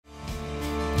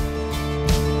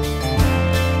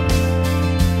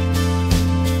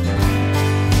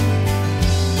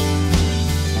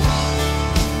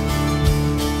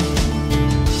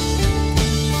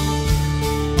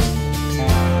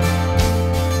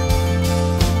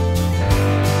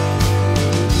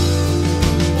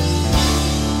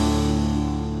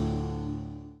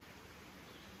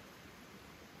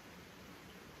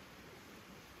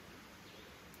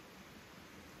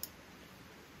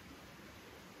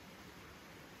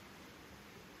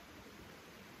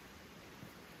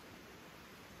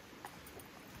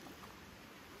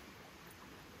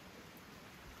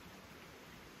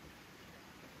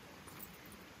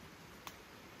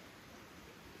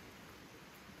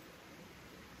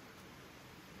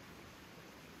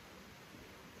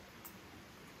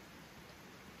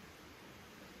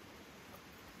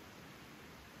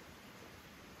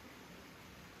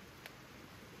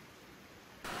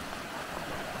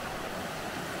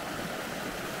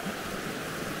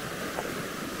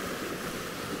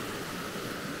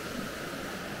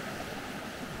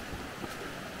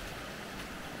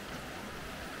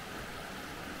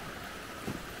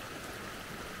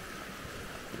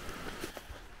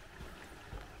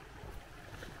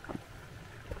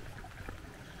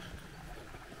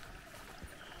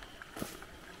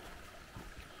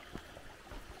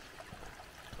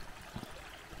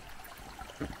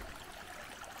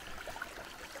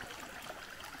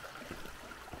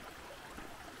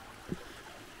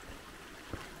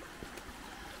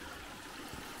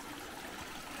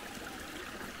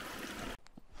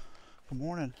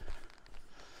morning.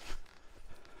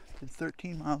 Did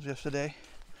 13 miles yesterday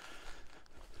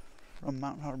from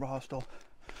Mountain Harbor Hostel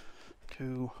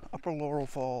to Upper Laurel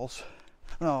Falls.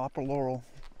 No, Upper Laurel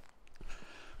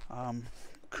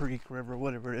Creek, river,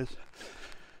 whatever it is.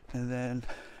 And then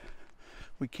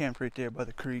we camped right there by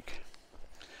the creek.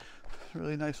 It's a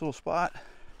really nice little spot.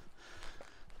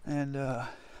 And had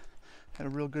a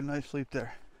real good night's sleep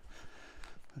there.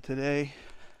 And today,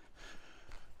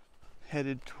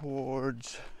 headed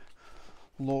towards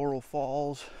Laurel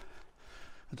Falls.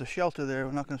 There's a shelter there.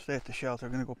 We're not going to stay at the shelter.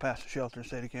 We're going to go past the shelter and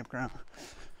stay at the campground.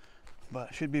 But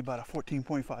it should be about a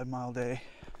 14.5 mile day.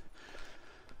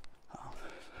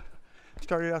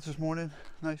 Started out this morning,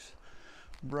 nice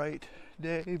bright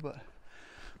day, but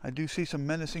I do see some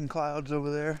menacing clouds over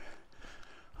there.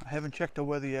 I haven't checked the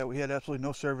weather yet. We had absolutely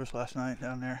no service last night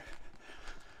down there.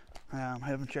 I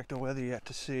haven't checked the weather yet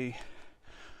to see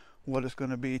what it's going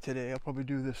to be today. I'll probably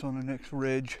do this on the next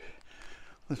ridge.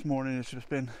 This morning it's just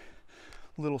been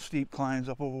little steep climbs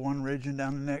up over one ridge and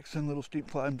down the next, and little steep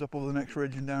climbs up over the next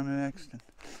ridge and down the next. And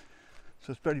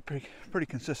so it's pretty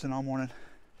consistent all morning.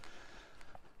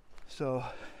 So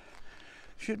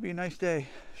should be a nice day.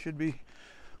 Should be,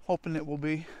 hoping it will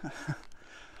be.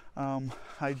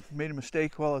 I made a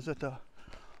mistake while I was at the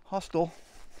hostel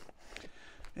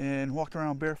and walked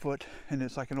around barefoot, and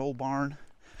it's like an old barn,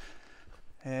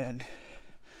 and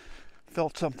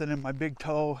felt something in my big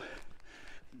toe.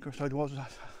 Of course, I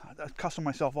cussing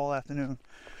myself all afternoon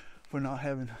for not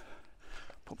having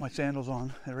put my sandals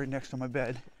on. They're right next to my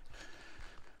bed.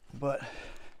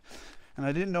 And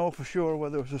I didn't know for sure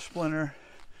whether it was a splinter,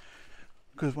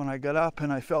 because when I got up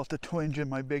and I felt the twinge in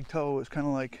my big toe, it was kind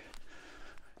of like,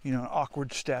 you know, an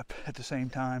awkward step at the same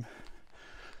time.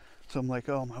 So I'm like,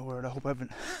 oh my word, I hope I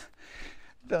haven't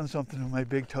done something with my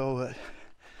big toe that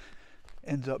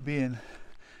ends up being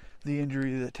the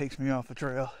injury that takes me off the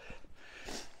trail.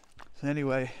 So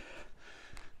anyway,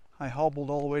 I hobbled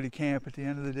all the way to camp at the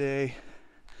end of the day.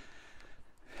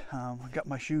 I got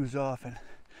my shoes off, and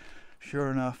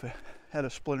sure enough, I had a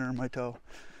splinter in my toe.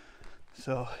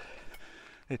 So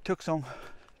it took some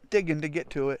digging to get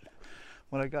to it,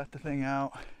 but I got the thing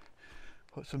out,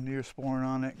 put some Neosporin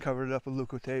on it, covered it up with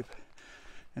Leukotape,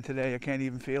 and today I can't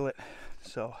even feel it.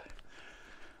 So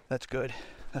that's good.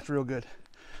 That's real good.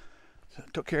 So I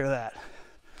took care of that.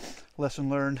 Lesson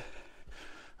learned.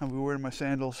 I'll be wearing my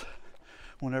sandals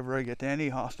whenever I get to any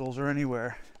hostels or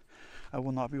anywhere. I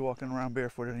will not be walking around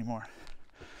barefoot anymore.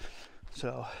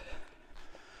 So,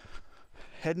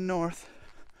 heading north.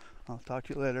 I'll talk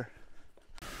to you later.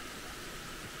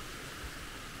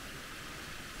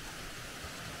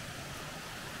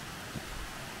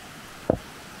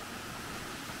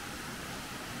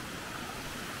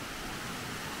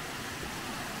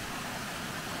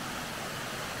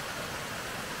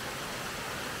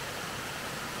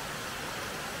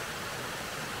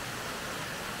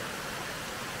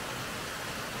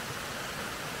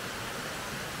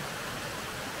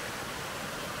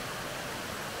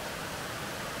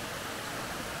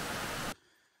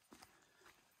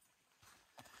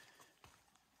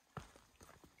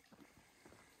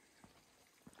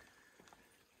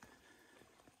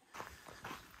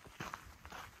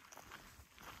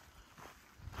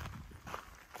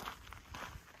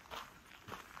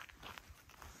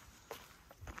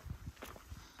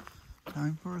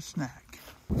 Time for a snack.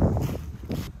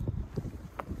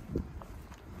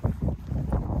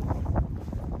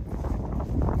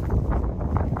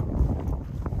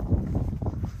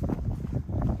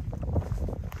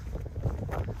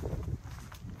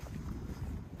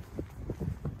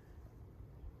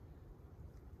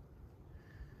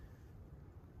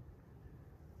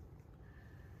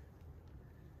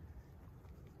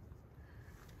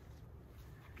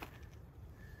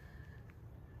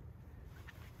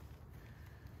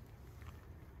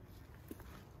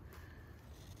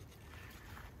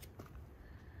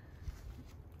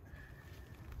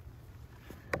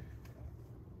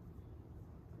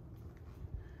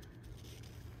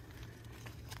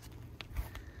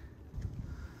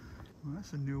 Well,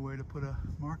 that's a new way to put a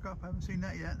mark up. I haven't seen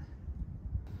that yet.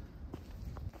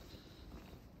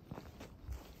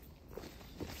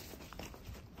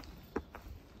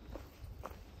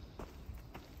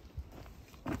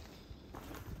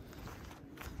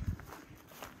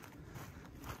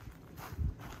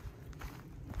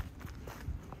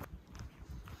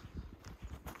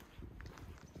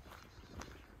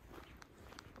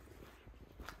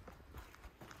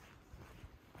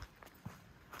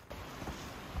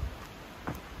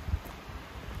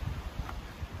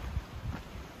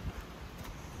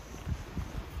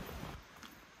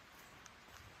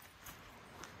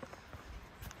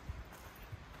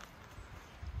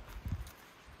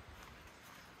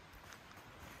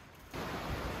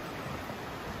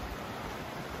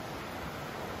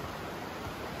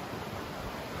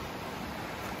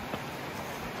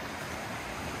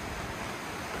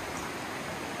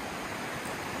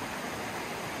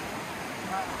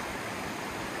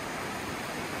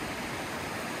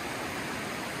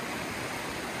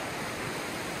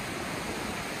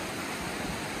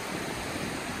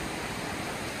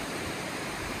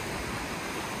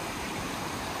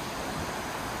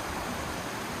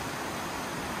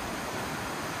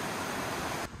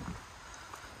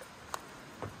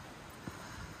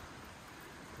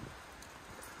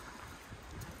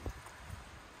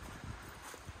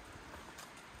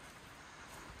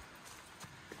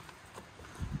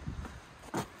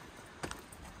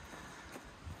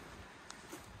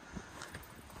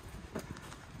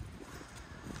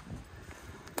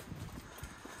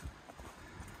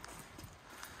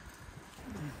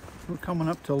 We're coming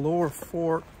up to Laurel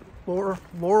Fork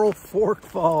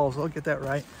Falls. I'll get that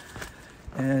right.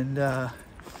 And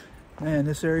man,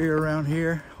 this area around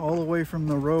here, all the way from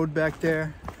the road back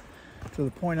there to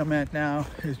the point I'm at now,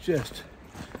 is just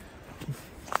a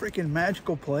freaking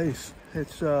magical place.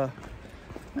 It's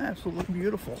absolutely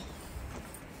beautiful.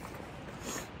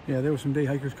 Yeah, there were some day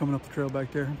hikers coming up the trail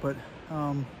back there, but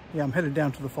yeah, I'm headed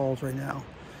down to the falls right now,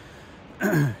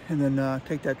 and then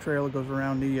take that trail that goes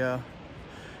around the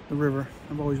river.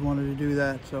 I've always wanted to do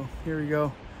that, so here we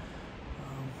go.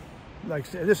 Like I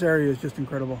said, this area is just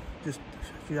incredible.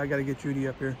 I got to get Judy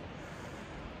up here.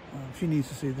 She needs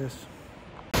to see this.